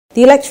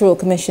The Electoral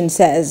Commission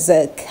says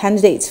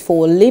candidates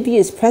for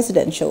Libya's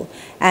presidential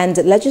and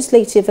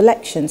legislative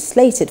elections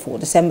slated for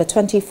December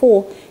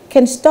 24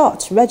 can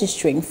start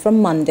registering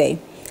from Monday.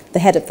 The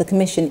head of the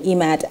commission,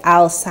 Imad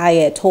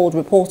Al-Sayed, told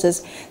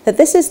reporters that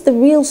this is the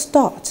real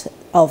start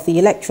of the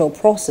electoral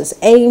process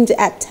aimed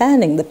at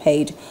turning the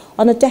page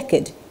on a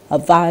decade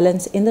of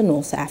violence in the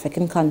North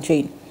African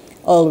country.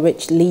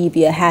 Oil-rich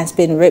Libya has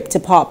been ripped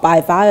apart by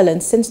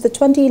violence since the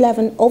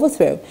 2011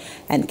 overthrow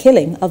and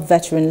killing of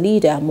veteran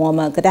leader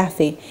Muammar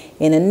Gaddafi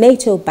in a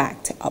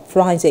NATO-backed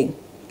uprising.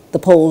 The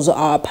polls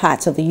are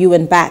part of a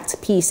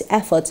UN-backed peace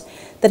effort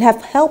that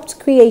have helped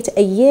create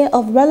a year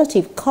of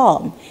relative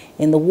calm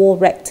in the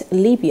war-wrecked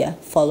Libya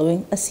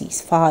following a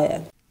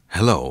ceasefire.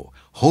 Hello,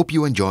 hope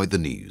you enjoyed the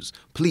news.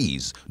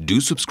 Please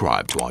do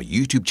subscribe to our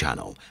YouTube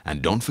channel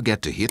and don't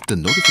forget to hit the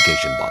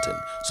notification button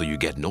so you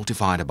get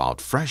notified about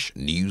fresh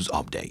news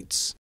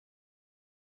updates.